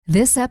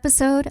This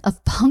episode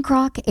of Punk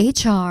Rock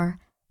HR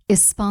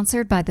is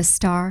sponsored by The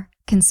Star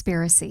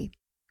Conspiracy.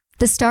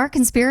 The Star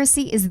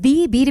Conspiracy is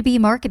the B2B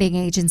marketing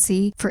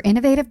agency for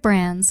innovative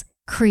brands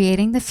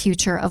creating the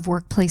future of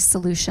workplace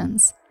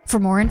solutions. For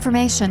more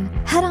information,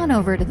 head on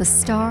over to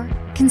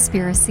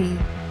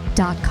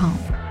thestarconspiracy.com.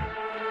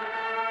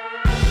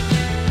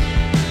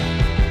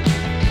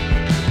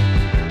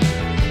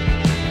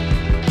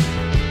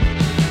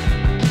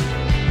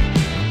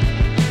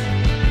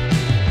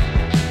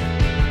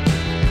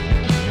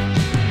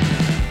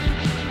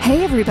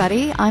 Hey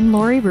everybody, I'm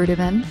Lori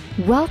Rudiman.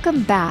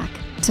 Welcome back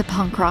to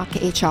Punk Rock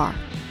HR.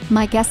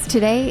 My guest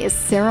today is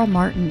Sarah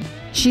Martin.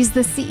 She's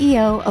the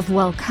CEO of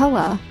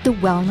Wellcoa, the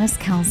Wellness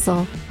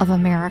Council of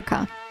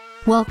America.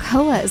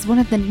 Wellcoa is one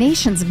of the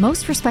nation's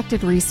most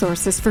respected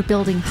resources for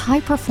building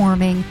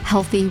high-performing,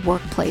 healthy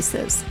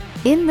workplaces.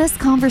 In this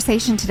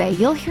conversation today,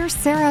 you'll hear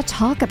Sarah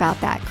talk about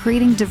that,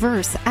 creating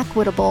diverse,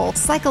 equitable,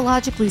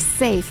 psychologically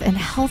safe, and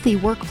healthy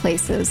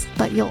workplaces.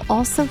 But you'll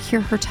also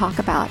hear her talk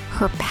about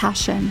her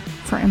passion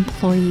for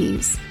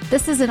employees.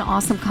 This is an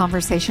awesome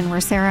conversation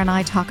where Sarah and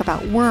I talk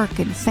about work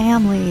and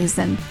families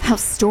and how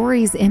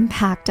stories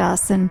impact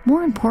us, and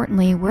more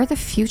importantly, where the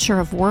future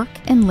of work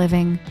and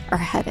living are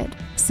headed.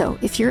 So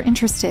if you're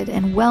interested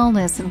in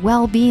wellness and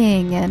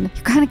well-being and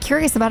you're kind of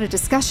curious about a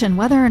discussion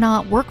whether or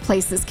not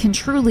workplaces can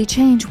truly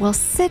change, well,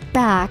 sit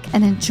back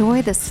and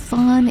enjoy this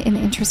fun and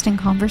interesting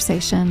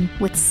conversation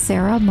with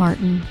Sarah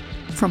Martin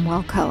from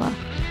Wellcoa.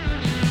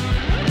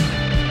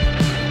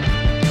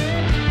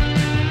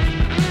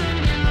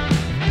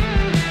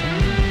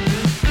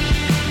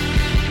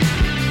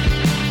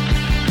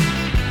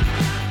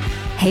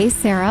 Hey,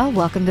 Sarah,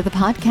 welcome to the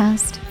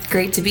podcast.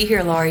 Great to be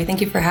here, Laurie. Thank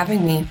you for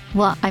having me.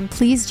 Well, I'm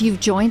pleased you've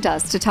joined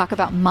us to talk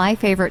about my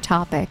favorite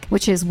topic,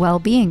 which is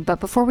well-being. But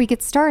before we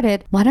get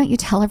started, why don't you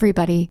tell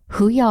everybody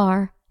who you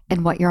are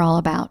and what you're all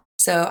about?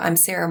 So I'm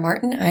Sarah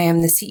Martin. I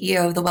am the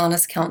CEO of the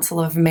Wellness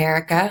Council of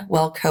America,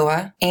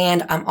 Wellcoa,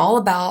 and I'm all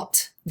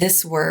about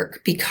this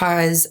work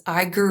because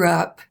I grew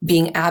up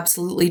being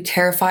absolutely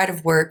terrified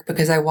of work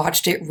because I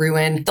watched it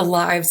ruin the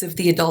lives of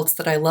the adults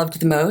that I loved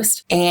the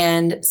most.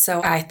 And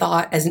so I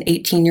thought, as an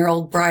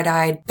 18-year-old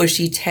bright-eyed,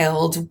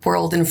 bushy-tailed,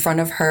 world in front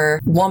of her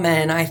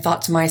woman, I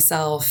thought to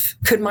myself,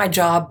 could my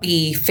job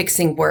be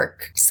fixing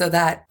work so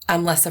that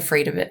I'm less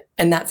afraid of it?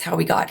 And that's how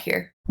we got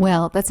here.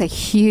 Well, that's a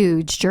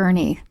huge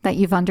journey that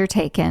you've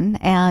undertaken.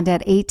 And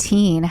at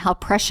 18, how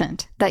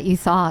prescient that you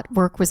thought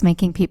work was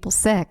making people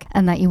sick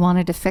and that you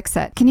wanted to fix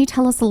it. Can you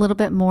tell us a little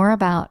bit more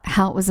about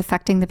how it was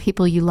affecting the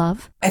people you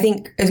love? I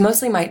think it was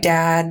mostly my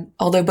dad,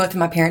 although both of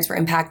my parents were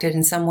impacted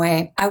in some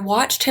way. I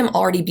watched him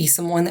already be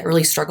someone that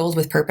really struggled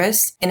with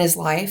purpose in his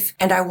life.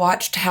 And I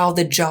watched how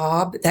the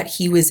job that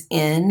he was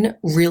in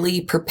really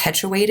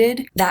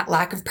perpetuated that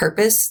lack of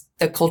purpose.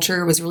 The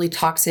culture was really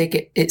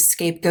toxic. It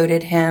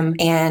scapegoated him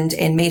and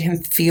made him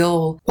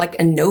feel like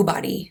a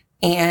nobody.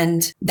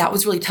 And that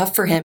was really tough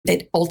for him.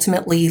 It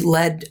ultimately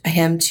led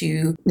him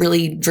to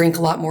really drink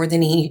a lot more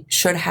than he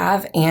should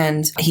have.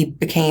 And he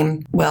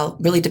became,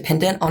 really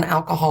dependent on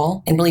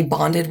alcohol and really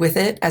bonded with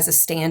it as a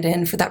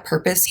stand-in for that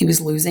purpose he was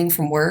losing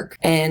from work.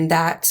 And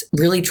that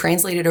really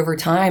translated over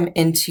time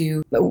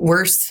into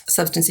worse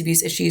substance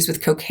abuse issues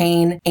with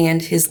cocaine.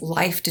 And his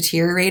life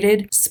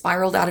deteriorated,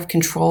 spiraled out of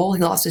control.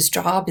 He lost his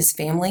job, his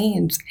family,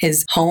 and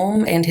his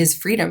home, and his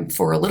freedom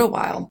for a little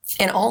while.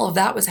 And all of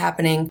that was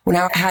happening when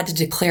I had to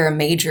declare a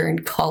major in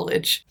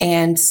college.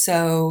 And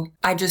so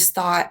I just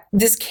thought,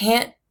 this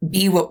can't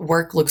be what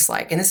work looks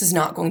like, and this is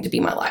not going to be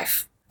my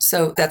life.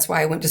 So that's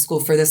why I went to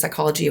school for the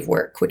psychology of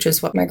work, which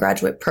is what my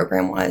graduate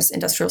program was,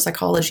 industrial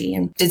psychology,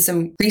 and did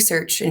some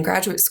research in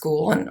graduate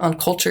school on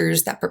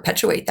cultures that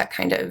perpetuate that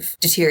kind of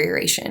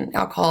deterioration,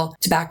 alcohol,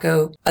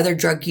 tobacco, other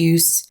drug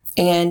use.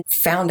 And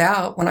found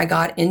out when I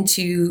got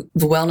into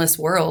the wellness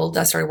world,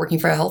 I started working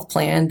for a health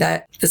plan,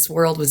 that this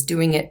world was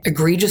doing it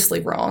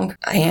egregiously wrong.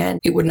 And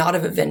it would not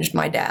have avenged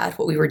my dad,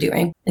 what we were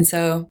doing. And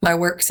so my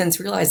work since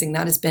realizing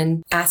that has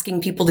been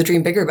asking people to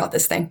dream bigger about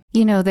this thing.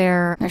 You know,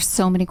 there's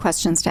so many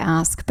questions to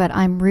ask, but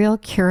I'm real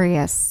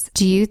curious.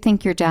 Do you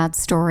think your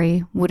dad's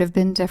story would have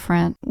been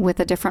different with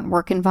a different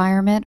work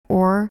environment?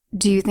 Or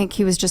do you think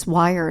he was just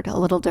wired a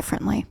little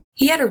differently?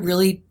 He had a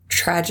really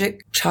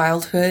tragic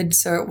childhood,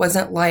 so it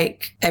wasn't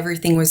like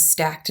everything was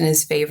stacked in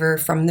his favor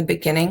from the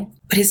beginning.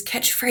 But his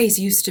catchphrase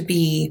used to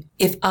be,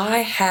 if I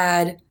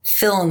had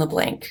fill in the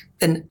blank,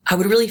 then I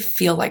would really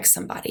feel like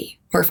somebody.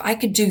 Or if I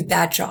could do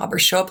that job or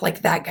show up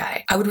like that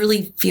guy, I would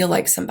really feel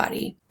like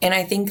somebody. And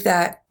I think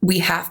that we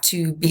have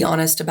to be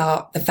honest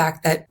about the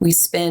fact that we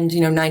spend,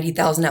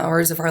 90,000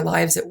 hours of our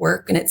lives at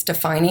work, and it's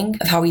defining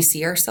of how we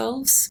see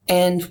ourselves.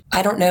 And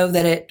I don't know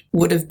that it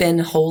would have been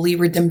wholly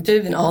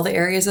redemptive in all the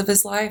areas of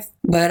his life,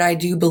 but I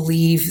do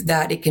believe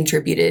that it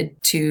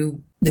contributed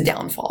to the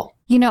downfall.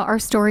 Our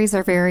stories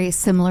are very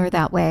similar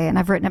that way, and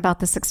I've written about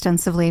this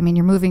extensively. I mean,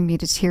 you're moving me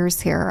to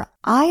tears here.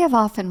 I have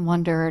often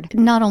wondered,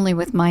 not only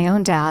with my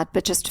own dad,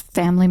 but just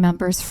family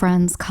members,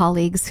 friends,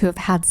 colleagues who have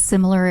had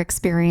similar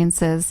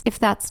experiences, if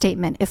that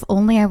statement, if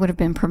only I would have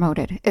been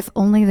promoted, if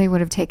only they would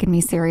have taken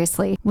me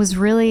seriously, was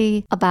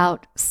really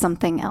about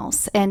something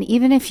else. And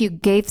even if you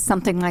gave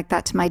something like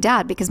that to my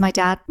dad, because my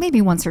dad,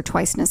 maybe once or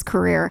twice in his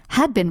career,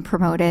 had been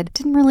promoted,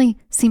 didn't really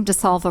seem to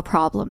solve a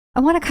problem. I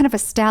want to kind of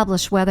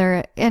establish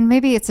whether, and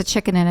maybe it's a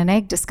chicken and an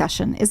egg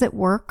discussion, is it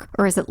work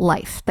or is it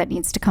life that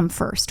needs to come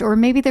first? Or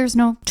maybe there's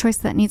no choice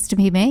that needs to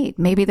be made.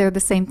 Maybe they're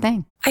the same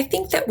thing. I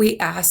think that we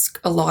ask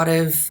a lot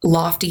of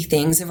lofty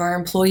things of our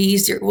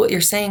employees. What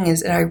you're saying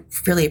is, and I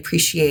really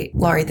appreciate,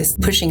 Laurie, this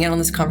pushing in on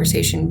this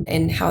conversation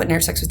and how it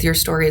intersects with your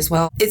story as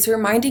well. It's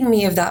reminding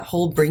me of that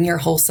whole bring your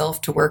whole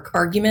self to work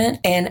argument.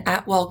 And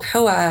at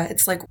Wellcoa,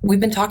 it's like, we've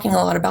been talking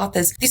a lot about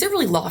this. These are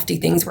really lofty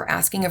things we're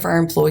asking of our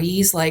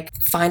employees, like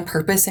find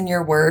purpose in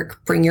your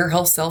work, bring your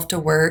whole self to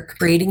work,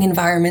 creating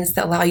environments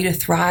that allow you to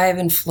thrive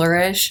and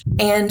flourish.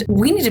 And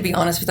we need to be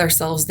honest with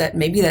ourselves that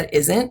maybe that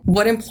isn't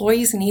what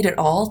employees need at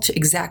all to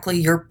exactly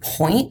your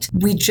point.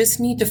 We just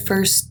need to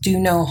first do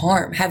no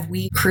harm. Have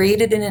we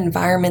created an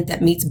environment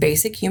that meets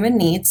basic human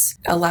needs,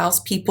 allows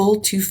people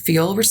to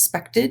feel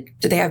respected?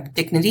 Do they have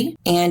dignity?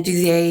 And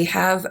do they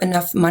have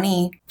enough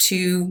money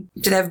do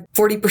they have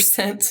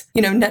 40%,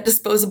 net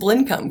disposable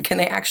income? Can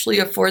they actually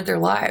afford their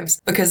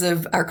lives because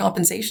of our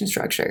compensation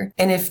structure?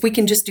 And if we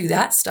can just do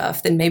that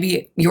stuff, then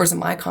maybe yours and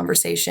my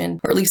conversation,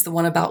 or at least the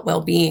one about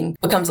well-being,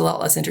 becomes a lot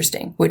less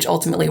interesting, which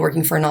ultimately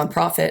working for a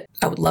nonprofit,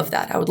 I would love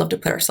that. I would love to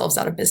put ourselves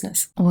out of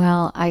business.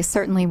 Well, I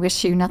certainly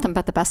wish you nothing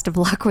but the best of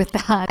luck with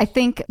that. I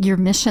think your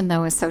mission,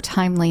 though, is so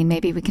timely.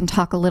 Maybe we can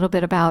talk a little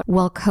bit about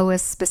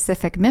Wellcoa's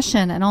specific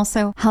mission and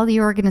also how the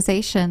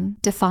organization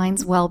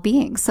defines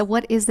well-being. So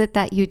what is it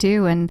that you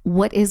do and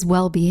what is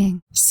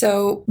well-being?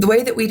 So the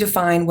way that we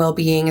define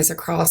well-being is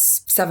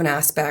across 7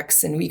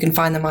 aspects, and you can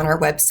find them on our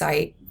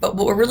website. But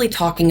what we're really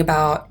talking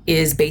about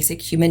is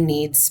basic human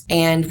needs.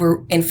 And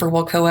for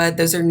Wellcoa,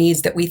 those are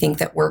needs that we think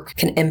that work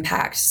can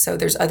impact. So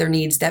there's other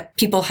needs that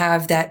people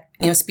have that,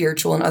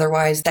 spiritual and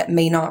otherwise, that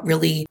may not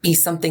really be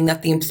something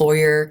that the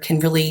employer can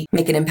really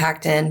make an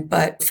impact in.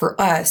 But for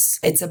us,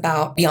 it's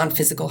about beyond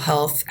physical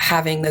health,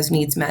 having those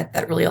needs met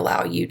that really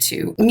allow you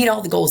to meet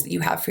all the goals that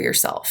you have for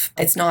yourself.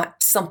 It's not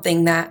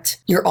something that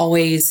you're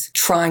always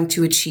trying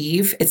to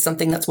achieve. It's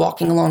something that's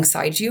walking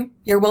alongside you,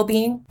 your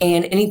well-being.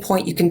 And at any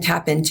point you can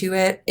tap into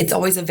it. It's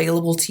always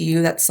available to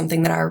you. That's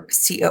something that our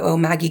COO,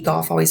 Maggie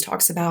Goff, always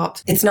talks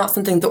about. It's not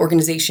something the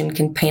organization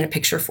can paint a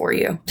picture for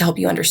you to help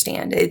you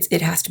understand.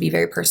 It has to be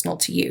very personal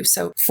to you.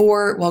 So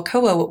for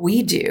Wellcoa, what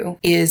we do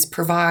is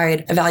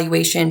provide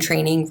evaluation,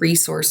 training,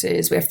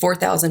 resources. We have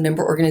 4,000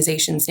 member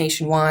organizations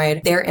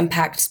nationwide. Their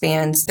impact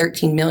spans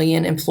 13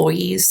 million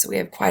employees. So we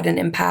have quite an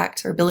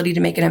impact, our ability to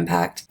make an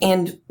impact.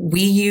 And we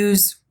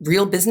use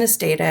real business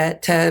data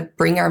to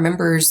bring our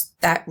members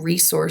that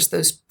resource,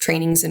 those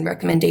trainings and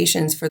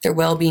recommendations for their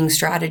well-being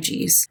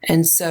strategies.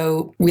 And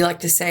so we like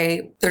to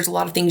say there's a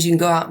lot of things you can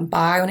go out and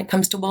buy when it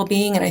comes to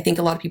well-being. And I think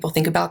a lot of people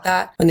think about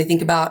that when they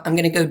think about, I'm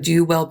going to go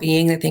do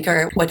well-being. They think, all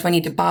right, what do I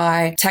need to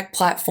buy? Tech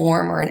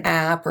platform or an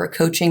app or a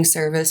coaching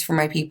service for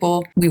my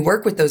people. We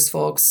work with those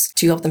folks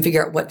to help them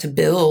figure out what to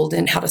build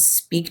and how to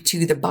speak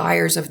to the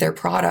buyers of their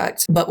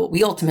product. But what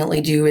we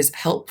ultimately do is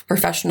help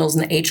professionals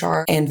in the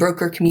HR and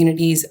broker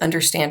communities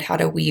understand how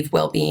to weave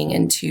well-being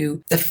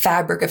into the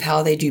fabric of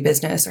how they do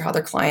business or how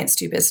their clients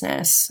do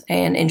business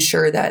and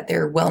ensure that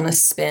their wellness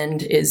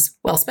spend is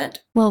well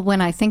spent. Well,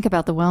 when I think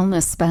about the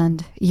wellness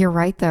spend, you're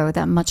right, though,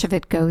 that much of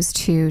it goes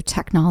to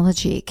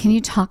technology. Can you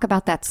talk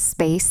about that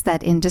space,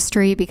 that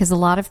industry? Because a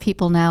lot of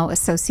people now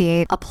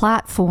associate a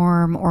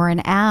platform or an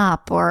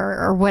app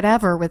or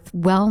whatever with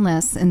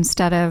wellness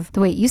instead of the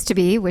way it used to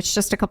be, which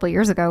just a couple of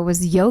years ago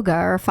was yoga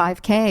or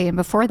 5K. And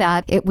before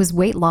that, it was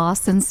weight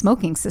loss and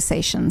smoking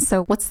cessation.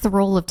 So what's the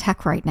role of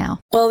tech right now?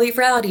 Well, the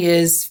reality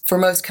is for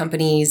most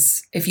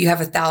companies, if you have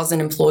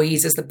 1,000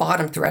 employees as the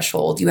bottom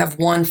threshold, you have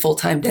one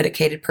full-time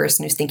dedicated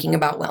person who's thinking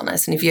about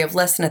wellness. And if you have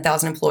less than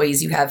 1,000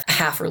 employees, you have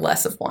half or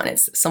less of one.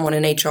 It's someone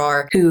in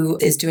HR who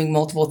is doing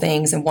multiple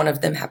things, and one of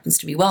them happens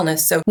to be wellness.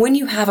 So when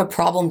you have a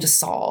problem to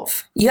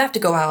solve, you have to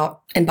go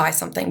out and buy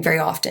something very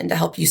often to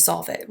help you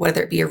solve it,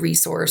 whether it be a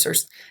resource or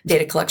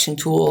data collection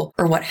tool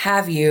or what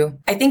have you.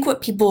 I think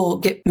what people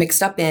get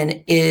mixed up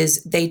in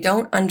is they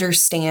don't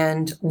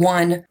understand,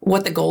 one,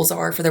 what the goals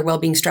are for their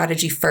well-being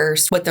strategy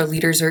first, what their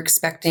leaders are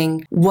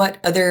expecting, what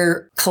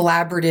other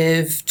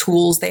collaborative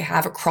tools they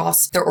have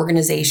across their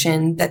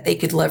organization that they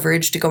could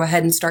leverage to go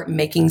ahead and start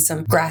making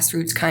some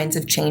grassroots kinds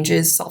of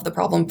changes, solve the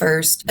problem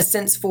first, a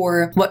sense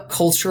for what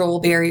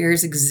cultural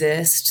barriers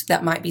exist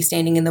that might be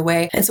standing in the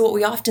way. And so what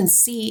we often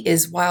see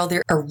is while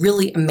there are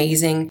really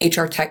amazing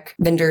HR tech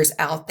vendors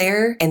out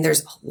there, and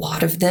there's a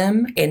lot of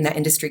them, and that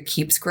industry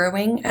keeps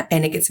growing,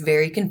 and it gets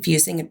very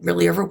confusing and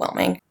really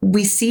overwhelming,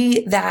 we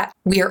see that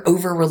we are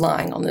over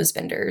relying on those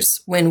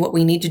vendors when what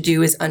we need to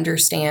do is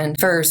understand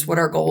first what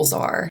our goals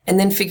are and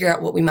then figure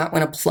out what we might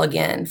want to plug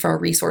in from a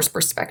resource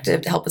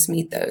perspective to help us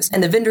meet those.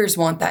 And the vendors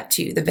want that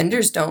too. The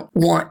vendors don't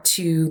want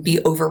to be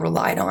over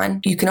relied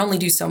on. You can only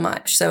do so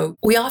much. So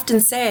we often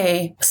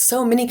say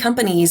so many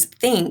companies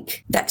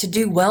think that to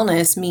do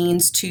wellness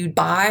means to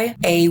buy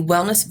a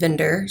wellness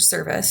vendor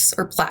service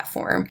or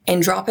platform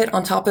and drop it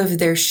on top of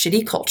their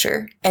shitty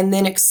culture and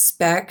then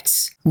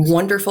expect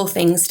wonderful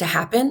things to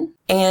happen.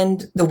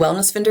 And the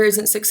wellness vendor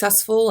isn't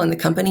successful and the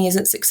company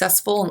isn't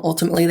successful. And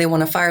ultimately they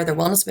want to fire their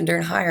wellness vendor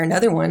and hire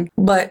another one.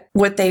 But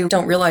what they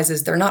don't realize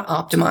is they're not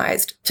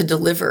optimized to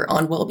deliver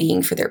on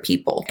well-being for their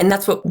people. And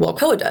that's what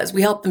Wellcoa does.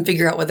 We help them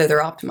figure out whether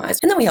they're optimized.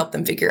 And then we help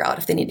them figure out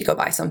if they need to go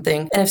buy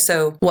something. And if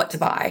so, what to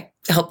buy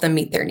to help them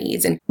meet their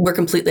needs. And we're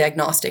completely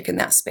agnostic in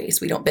that space.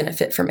 We don't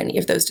benefit from any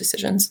of those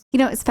decisions. You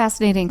know, it's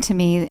fascinating to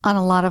me on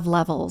a lot of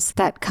levels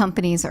that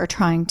companies are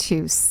trying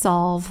to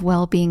solve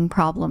well-being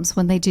problems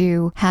when they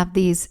do have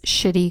these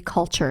shitty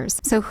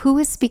cultures. So who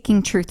is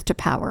speaking truth to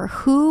power?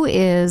 Who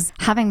is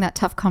having that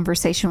tough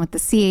conversation with the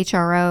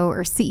CHRO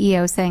or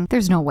CEO saying,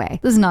 there's no way,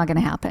 this is not going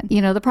to happen.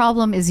 You know, the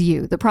problem is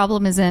you. The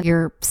problem isn't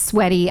your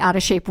sweaty, out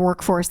of shape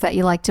workforce that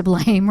you like to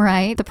blame,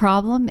 right? The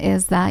problem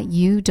is that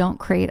you don't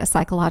create a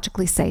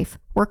psychologically safe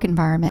work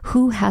environment.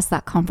 Who has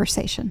that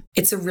conversation?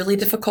 It's a really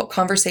difficult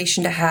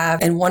conversation to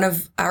have. And one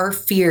of our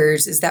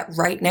fears is that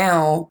right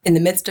now, in the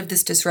midst of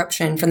this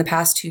disruption from the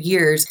past 2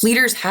 years,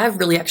 leaders have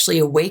really actually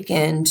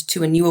awakened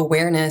to a new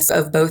awareness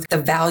of both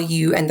the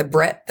value and the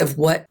breadth of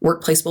what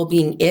workplace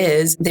well-being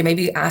is. They may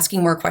be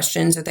asking more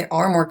questions or they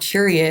are more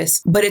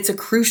curious, but it's a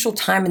crucial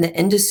time in the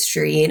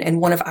industry.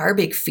 And one of our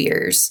big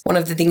fears, one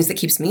of the things that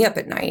keeps me up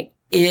at night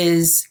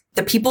is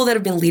the people that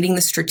have been leading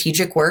the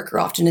strategic work are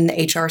often in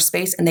the HR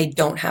space and they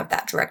don't have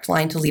that direct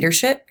line to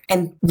leadership.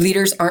 And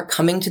leaders aren't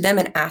coming to them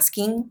and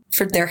asking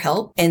for their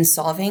help in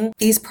solving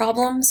these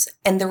problems.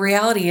 And the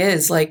reality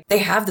is, like, they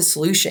have the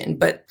solution,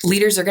 but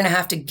leaders are going to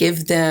have to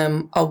give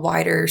them a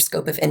wider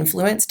scope of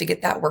influence to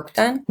get that work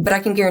done. But I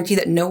can guarantee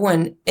that no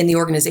one in the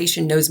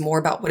organization knows more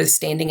about what is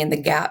standing in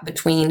the gap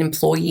between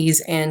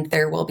employees and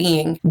their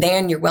well-being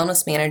than your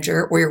wellness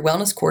manager or your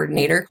wellness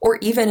coordinator, or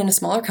even in a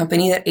smaller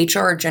company, that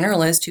HR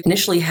generalist who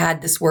initially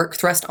had this work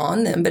thrust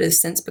on them, but has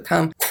since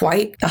become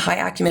quite a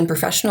high acumen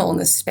professional in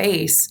this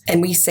space.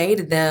 And we say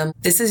to them,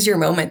 this is your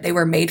moment. They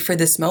were made for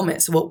this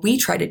moment. So what we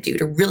try to do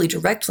to really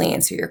directly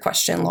answer your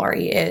question,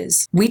 Laurie,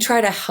 is we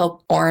try to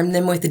help arm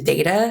them with the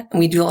data. And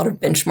we do a lot of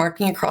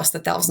benchmarking across the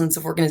thousands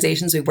of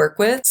organizations we work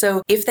with.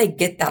 So if they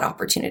get that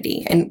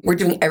opportunity, and we're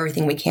doing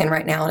everything we can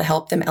right now to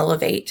help them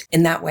elevate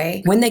in that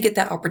way, when they get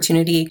that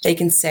opportunity, they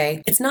can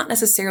say, it's not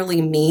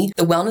necessarily me.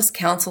 The Wellness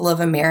Council of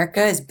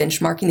America is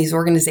benchmarking these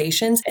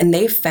organizations, and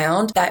they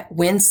found that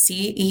when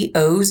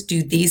CEOs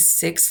do these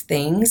 6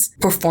 things,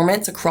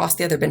 performance across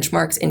the other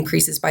benchmarks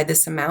increases by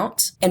this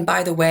amount. And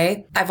by the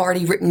way, I've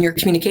already written your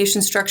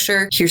communication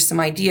structure. Here's some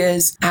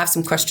ideas. I have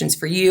some questions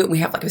for you. We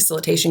have like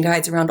facilitation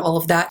guides around all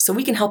of that. So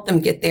we can help them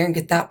get there and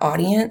get that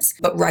audience.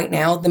 But right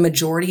now, the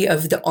majority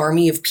of the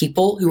army of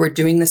people who are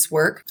doing this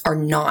work are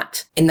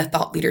not in the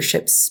thought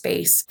leadership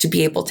space to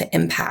be able to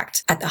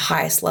impact at the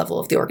highest level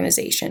of the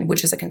organization,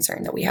 which is a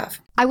concern that we have.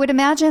 I would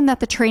imagine that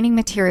the training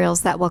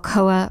materials that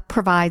Wellcoa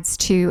provides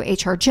to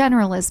HR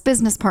generalists,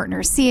 business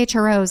partners,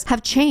 CHROs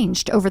have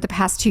changed over the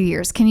past 2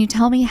 years. Can you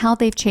tell me how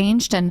they've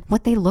changed and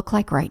what they look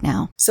like right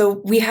now?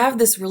 So we have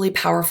this really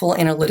powerful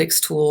analytics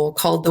tool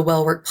called the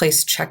Well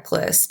Workplace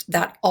Checklist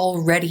that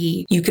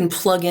already you can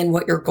plug in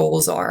what your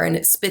goals are and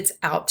it spits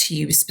out to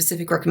you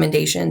specific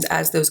recommendations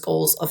as those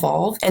goals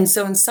evolve. And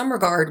so in some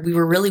regard, we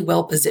were really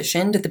well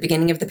positioned at the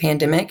beginning of the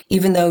pandemic,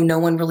 even though no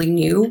one really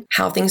knew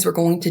how things were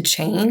going to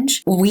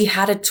change. We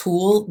had a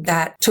tool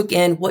that took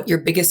in what your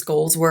biggest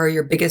goals were,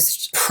 your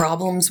biggest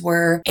problems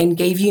were, and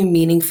gave you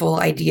meaningful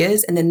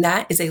ideas. And then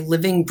that is a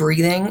living,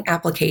 breathing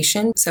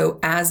application. So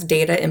as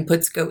data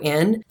inputs go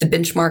in, the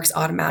benchmarks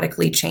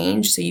automatically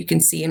change. So you can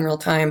see in real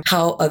time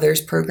how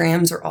others'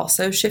 programs are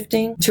also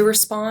shifting to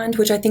respond,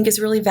 which I think is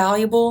really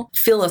valuable.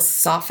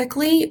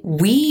 Philosophically,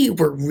 we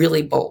were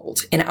really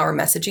bold in our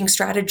messaging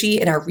strategy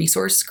and our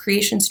resource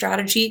creation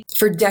strategy.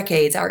 For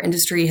decades, our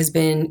industry has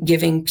been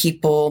giving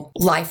people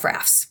life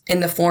rafts in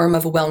the form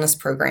of a wellness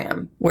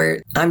program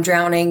where I'm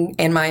drowning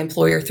and my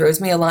employer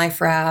throws me a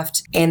life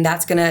raft, and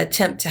that's going to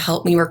attempt to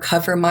help me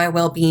recover my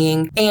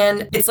well-being.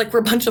 And it's like we're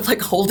a bunch of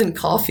like Holden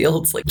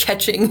Caulfields, like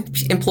catching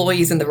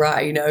employees in the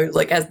rye, you know,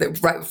 like as they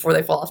right before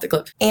they fall off the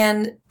cliff.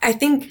 And I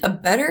think a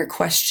better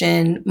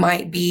question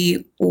might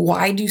be,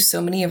 why do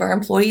so many of our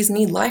employees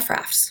need life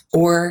rafts?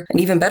 Or an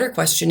even better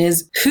question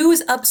is, who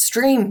is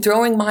upstream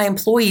throwing my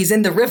employees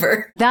in the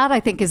river? That, I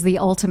think, is the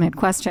ultimate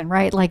question,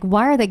 right? Like,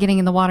 why are they getting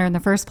in the water in the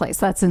first place?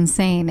 That's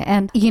insane.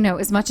 And, you know,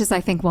 as much as I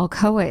think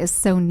Wellcoa is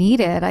so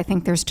needed, I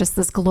think there's just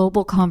this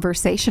global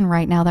conversation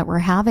right now that we're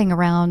having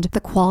around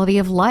the quality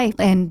of life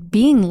and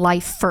being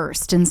life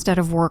first instead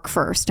of work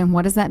first. And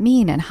what does that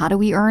mean? And how do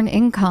we earn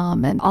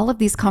income? And all of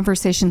these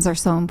conversations are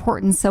so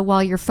important. So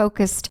while you're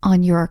focused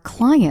on your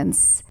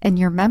clients and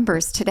your your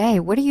members today.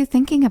 What are you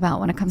thinking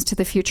about when it comes to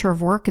the future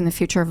of work and the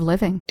future of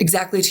living?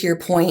 Exactly to your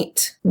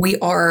point. We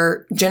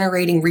are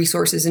generating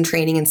resources and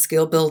training and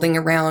skill building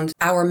around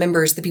our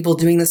members, the people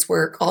doing this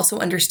work, also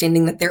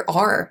understanding that there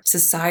are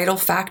societal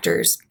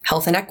factors,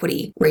 health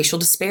inequity, racial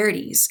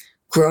disparities,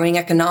 growing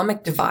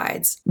economic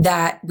divides,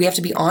 that we have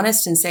to be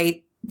honest and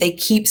say they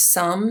keep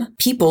some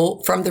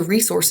people from the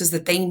resources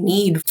that they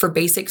need for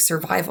basic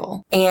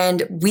survival.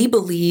 And we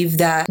believe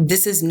that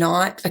this is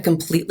not a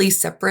completely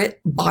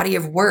separate body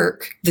of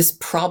work, this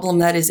problem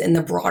that is in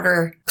the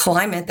broader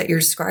climate that you're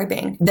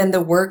describing, than the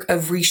work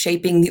of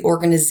reshaping the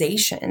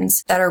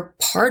organizations that are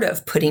part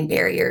of putting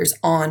barriers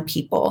on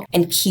people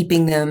and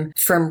keeping them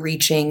from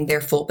reaching their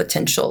full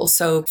potential.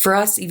 So for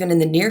us, even in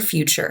the near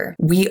future,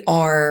 we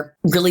are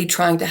really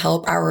trying to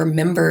help our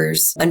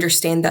members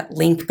understand that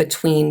link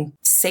between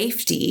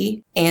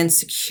safety and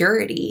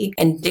security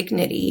and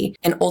dignity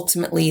and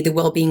ultimately the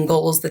well-being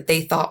goals that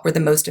they thought were the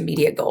most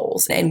immediate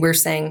goals. And we're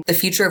saying the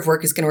future of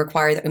work is going to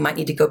require that we might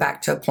need to go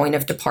back to a point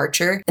of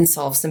departure and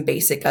solve some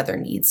basic other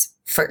needs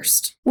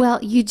first.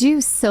 Well, you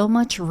do so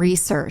much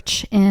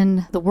research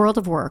in the world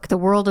of work, the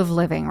world of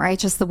living, right?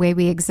 Just the way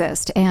we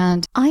exist.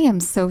 And I am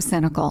so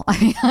cynical. I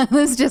mean,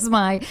 this is just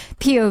my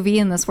POV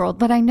in this world.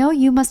 But I know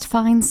you must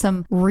find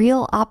some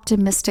real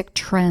optimistic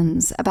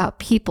trends about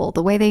people,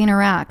 the way they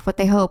interact, what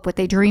they hope, what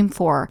they dream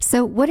for.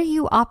 So what are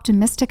you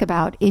optimistic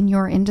about in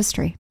your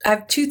industry? I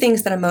have two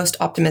things that I'm most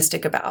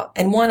optimistic about.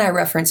 And one I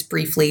referenced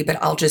briefly,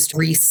 but I'll just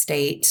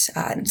restate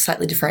in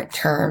slightly different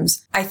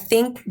terms. I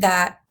think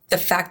that the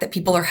fact that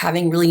people are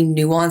having really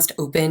nuanced,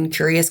 open,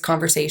 curious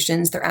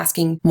conversations. They're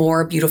asking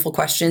more beautiful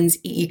questions.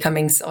 E.E.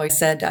 Cummings always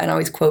said, and I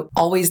always quote,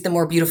 always the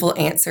more beautiful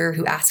answer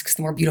who asks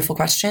the more beautiful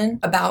question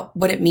about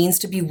what it means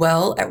to be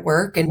well at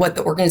work and what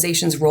the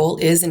organization's role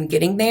is in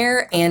getting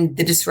there. And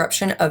the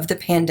disruption of the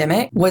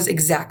pandemic was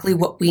exactly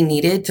what we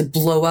needed to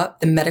blow up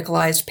the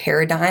medicalized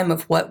paradigm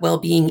of what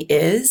well-being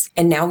is.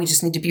 And now we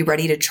just need to be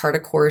ready to chart a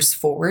course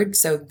forward.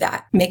 So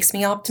that makes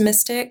me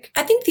optimistic.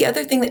 I think the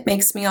other thing that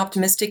makes me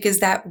optimistic is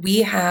that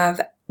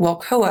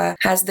WellCoa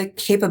has the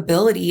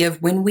capability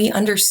of, when we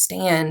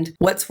understand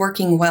what's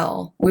working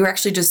well. We were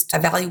actually just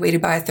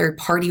evaluated by a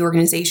third-party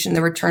organization,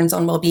 the Returns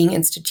on Wellbeing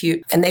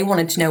Institute, and they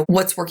wanted to know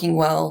what's working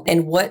well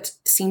and what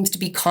seems to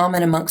be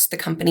common amongst the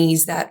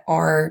companies that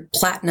are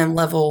platinum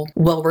level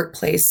Well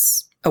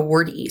Workplace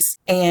awardees.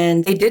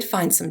 And they did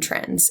find some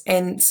trends.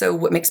 And so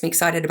what makes me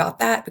excited about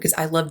that, because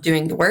I love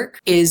doing the work,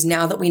 is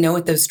now that we know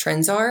what those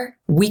trends are,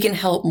 we can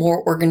help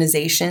more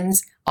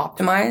organizations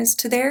optimize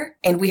to there.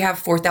 And we have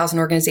 4,000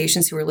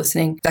 organizations who are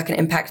listening that can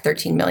impact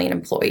 13 million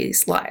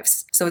employees'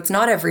 lives. So it's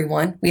not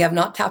everyone. We have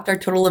not tapped our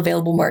total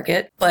available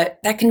market, but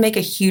that can make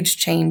a huge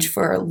change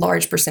for a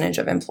large percentage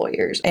of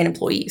employers and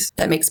employees.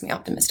 That makes me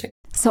optimistic.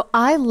 So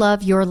I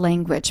love your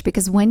language,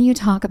 because when you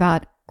talk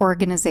about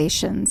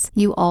organizations,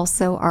 you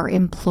also are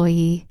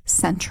employee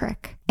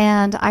centric.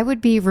 And I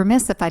would be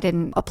remiss if I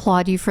didn't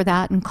applaud you for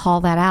that and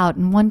call that out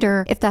and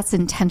wonder if that's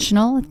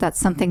intentional, if that's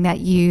something that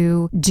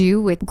you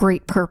do with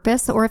great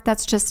purpose, or if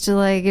that's just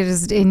like it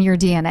is in your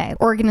DNA.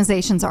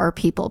 Organizations are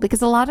people,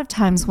 because a lot of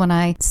times when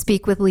I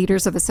speak with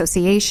leaders of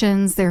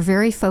associations, they're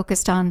very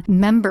focused on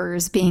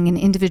members being an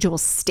individual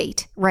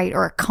state, right?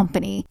 Or a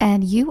company.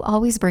 And you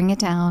always bring it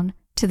down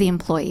to the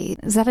employee.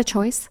 Is that a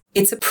choice?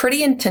 It's a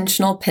pretty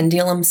intentional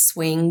pendulum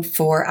swing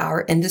for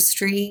our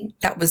industry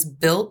that was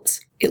built,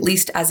 at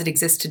least as it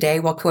exists today.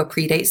 WellCoa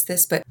predates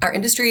this, but our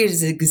industry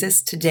as it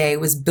exists today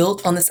was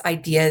built on this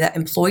idea that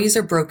employees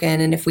are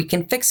broken, and if we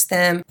can fix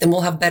them, then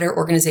we'll have better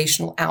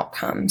organizational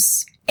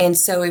outcomes. And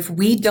so if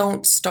we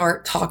don't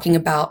start talking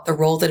about the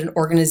role that an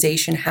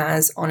organization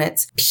has on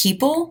its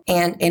people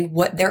and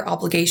what their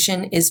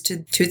obligation is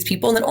to its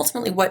people, and then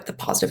ultimately what the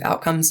positive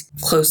outcomes,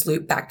 closed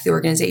loop back to the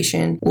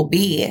organization, will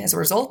be as a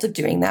result of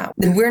doing that,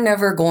 then we're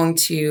never going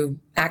to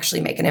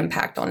actually make an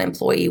impact on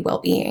employee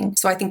well-being.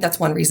 So I think that's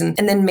one reason.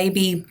 And then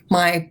maybe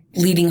my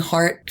bleeding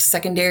heart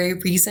secondary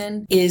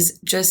reason is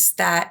just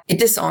that it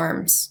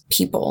disarms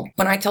people.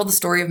 When I tell the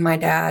story of my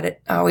dad,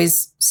 I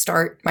always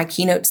start my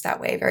keynotes that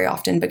way very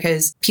often,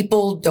 because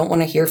people don't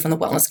want to hear from the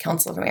Wellness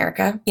Council of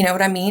America. You know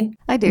what I mean?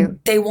 I do.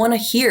 They want to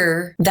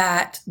hear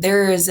that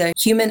there is a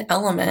human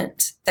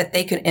element that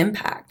they could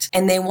impact,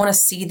 and they want to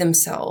see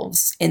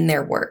themselves in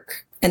their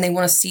work. And they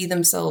want to see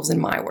themselves in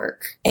my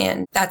work.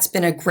 And that's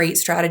been a great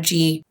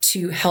strategy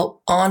to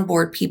help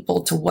onboard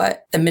people to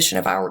what the mission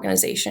of our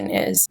organization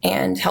is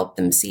and help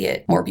them see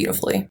it more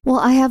beautifully.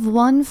 Well, I have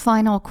one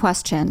final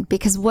question,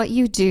 because what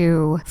you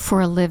do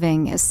for a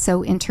living is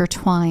so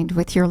intertwined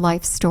with your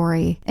life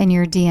story and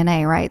your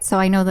DNA, right? So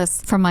I know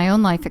this from my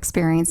own life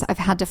experience. I've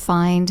had to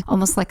find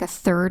almost like a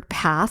third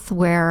path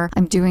where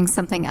I'm doing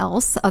something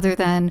else other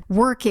than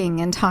working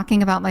and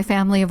talking about my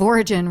family of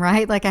origin,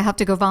 right? Like I have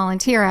to go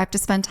volunteer. I have to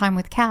spend time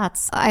with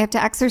cats. I have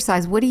to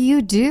exercise. What do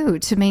you do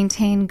to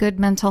maintain good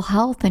mental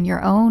health and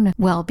your own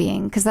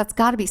well-being? Because that's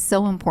got to be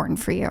so important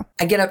for you.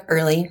 I get up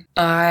early.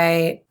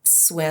 I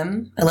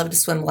swim. I love to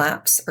swim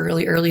laps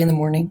early in the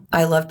morning.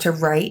 I love to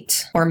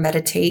write or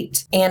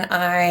meditate. And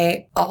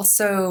I've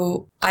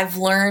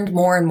learned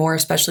more and more,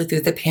 especially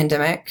through the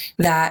pandemic,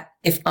 that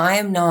if I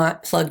am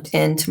not plugged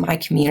into my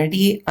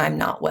community, I'm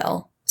not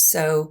well.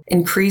 So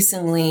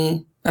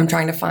increasingly, I'm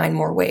trying to find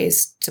more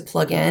ways to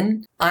plug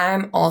in.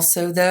 I'm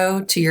also,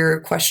 though, to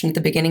your question at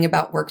the beginning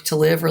about work to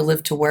live or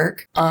live to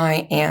work,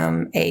 I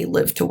am a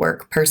live to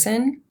work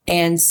person.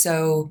 And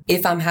so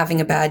if I'm having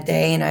a bad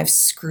day and I've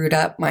screwed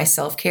up my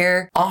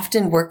self-care,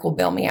 often work will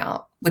bail me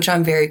out, which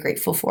I'm very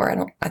grateful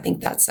for. I think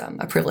that's a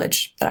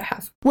privilege that I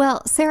have.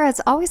 Well, Sarah,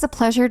 it's always a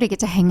pleasure to get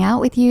to hang out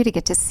with you, to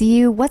get to see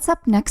you. What's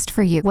up next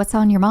for you? What's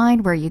on your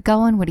mind? Where are you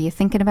going? What are you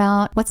thinking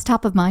about? What's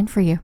top of mind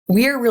for you?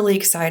 We are really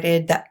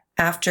excited that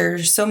after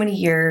so many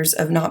years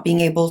of not being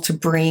able to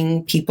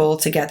bring people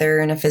together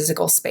in a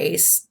physical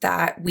space,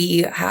 that we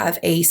have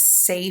a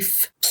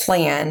safe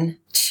plan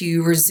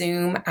to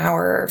resume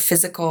our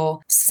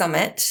physical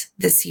summit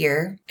this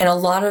year. And a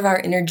lot of our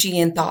energy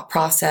and thought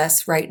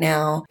process right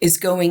now is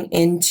going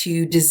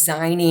into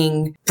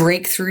designing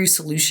breakthrough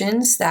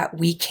solutions that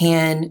we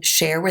can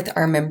share with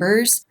our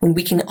members when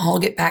we can all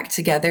get back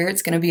together.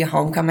 It's going to be a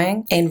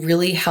homecoming and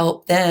really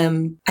help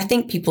them. I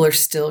think people are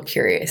still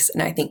curious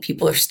and I think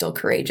people are still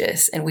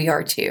courageous, and we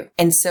are too.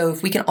 And so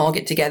if we can all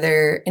get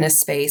together in a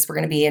space, we're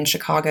going to be in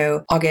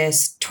Chicago,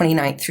 August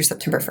 29th through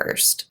September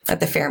 1st at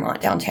the Fairmont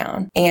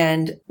downtown.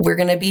 And we're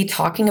going to be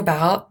talking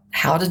about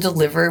how to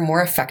deliver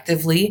more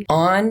effectively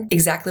on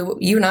exactly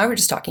what you and I were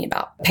just talking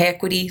about: pay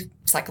equity,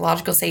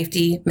 psychological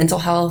safety, mental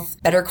health,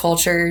 better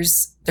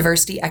cultures,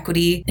 diversity,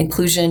 equity,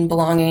 inclusion,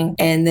 belonging,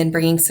 and then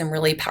bringing some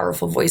really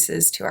powerful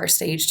voices to our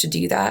stage to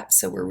do that.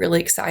 So we're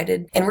really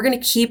excited. And we're going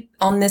to keep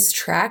on this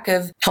track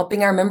of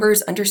helping our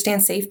members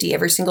understand safety.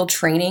 Every single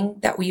training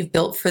that we've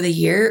built for the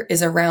year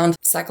is around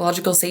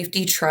psychological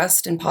safety,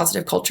 trust, and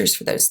positive cultures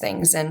for those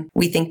things. And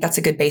we think that's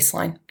a good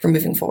baseline for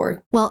moving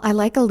forward. Well, I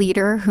like a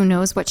leader who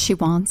knows what she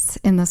wants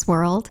in this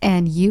world,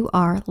 and you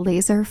are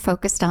laser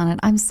focused on it.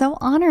 I'm so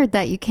honored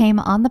that you came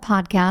on the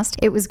podcast.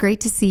 It was great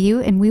to see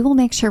you, and we will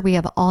make sure we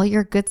have all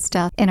your good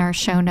stuff in our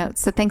show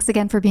notes. So thanks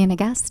again for being a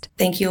guest.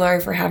 Thank you, Laurie,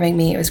 for having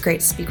me. It was great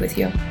to speak with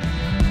you.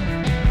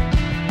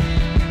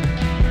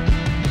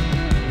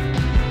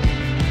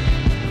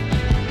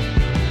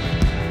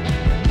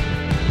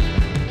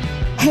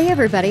 Hey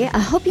everybody, I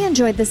hope you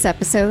enjoyed this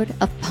episode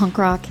of Punk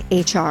Rock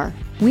HR.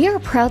 We are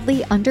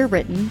proudly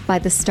underwritten by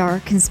The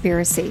Star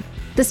Conspiracy.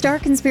 The Star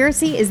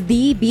Conspiracy is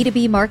the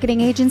B2B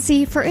marketing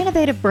agency for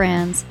innovative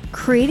brands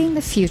creating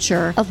the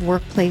future of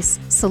workplace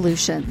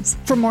solutions.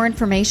 For more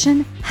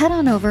information, head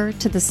on over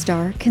to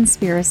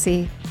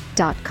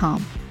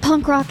thestarconspiracy.com.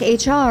 Punk Rock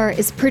HR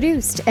is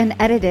produced and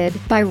edited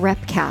by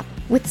RepCap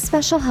with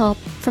special help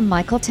from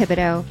Michael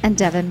Thibodeau and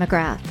Devin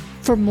McGrath.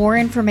 For more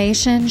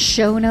information,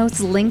 show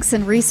notes, links,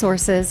 and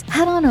resources,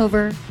 head on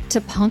over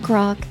to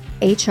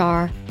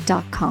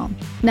punkrochr.com.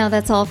 Now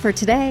that's all for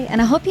today,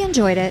 and I hope you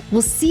enjoyed it.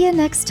 We'll see you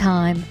next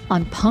time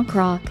on Punk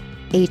Rock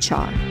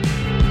HR.